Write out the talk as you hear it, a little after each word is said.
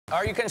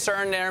Are you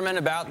concerned, Nariman,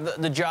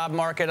 about the job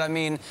market? I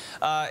mean,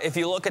 if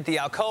you look at the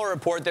Alcoa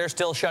report, they're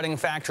still shutting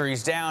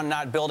factories down,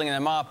 not building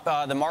them up.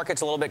 The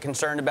market's a little bit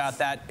concerned about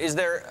that. Is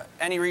there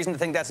any reason to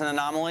think that's an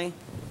anomaly?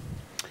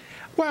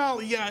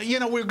 Well,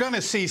 yeah, we're going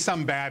to see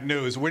some bad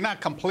news. We're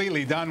not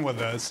completely done with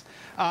this.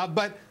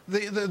 But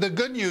the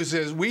good news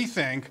is we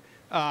think,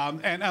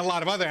 and a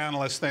lot of other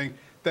analysts think,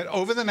 that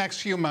over the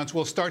next few months,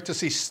 we'll start to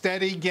see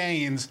steady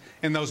gains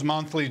in those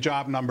monthly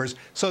job numbers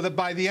so that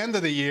by the end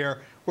of the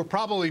year, we'll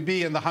probably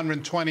be in the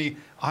 120,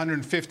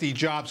 150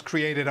 jobs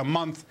created a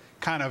month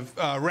kind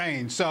of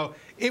range. So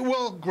it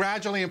will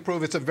gradually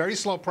improve. It's a very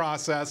slow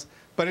process,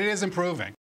 but it is improving.